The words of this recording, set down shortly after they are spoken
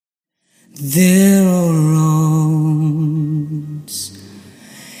There are roads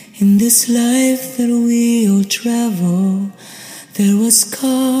in this life that we all travel. There are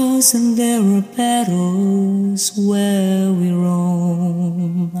scars and there are battles where we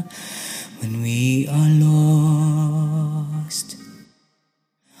roam. When we are lost,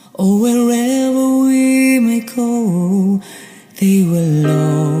 or wherever we may go, they will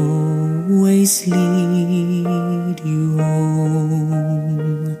always lead you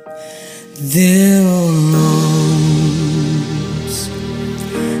home. There are roads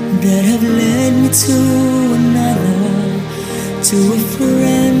that have led me to another, to a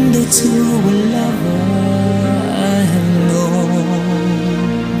friend or to a lover I have known.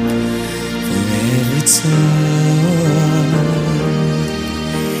 For every turn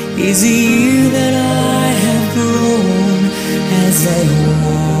is a year that I have grown as I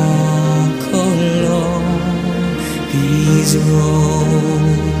walk along these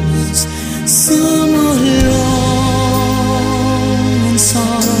roads. Some are long and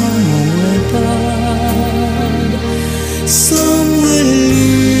some are wide. Some will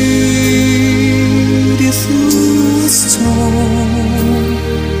lead you through a storm.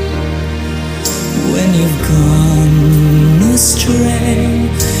 When you've gone astray,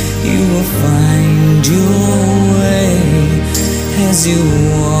 you will find your way as you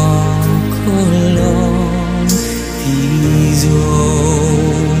walk along these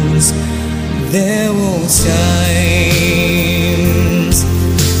roads. There were times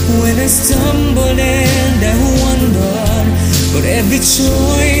when I stumbled and I wondered, but every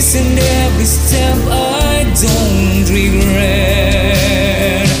choice and every step I don't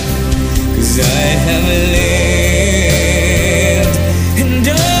regret, 'cause I have lived and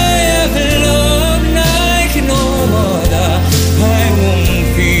I have loved like no other. I won't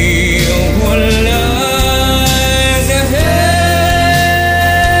feel what lies ahead.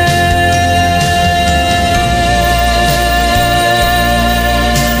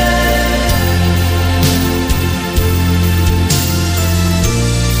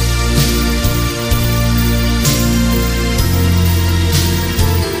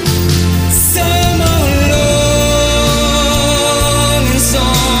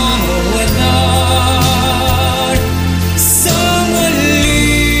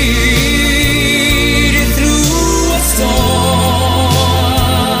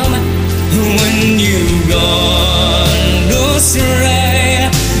 Gone.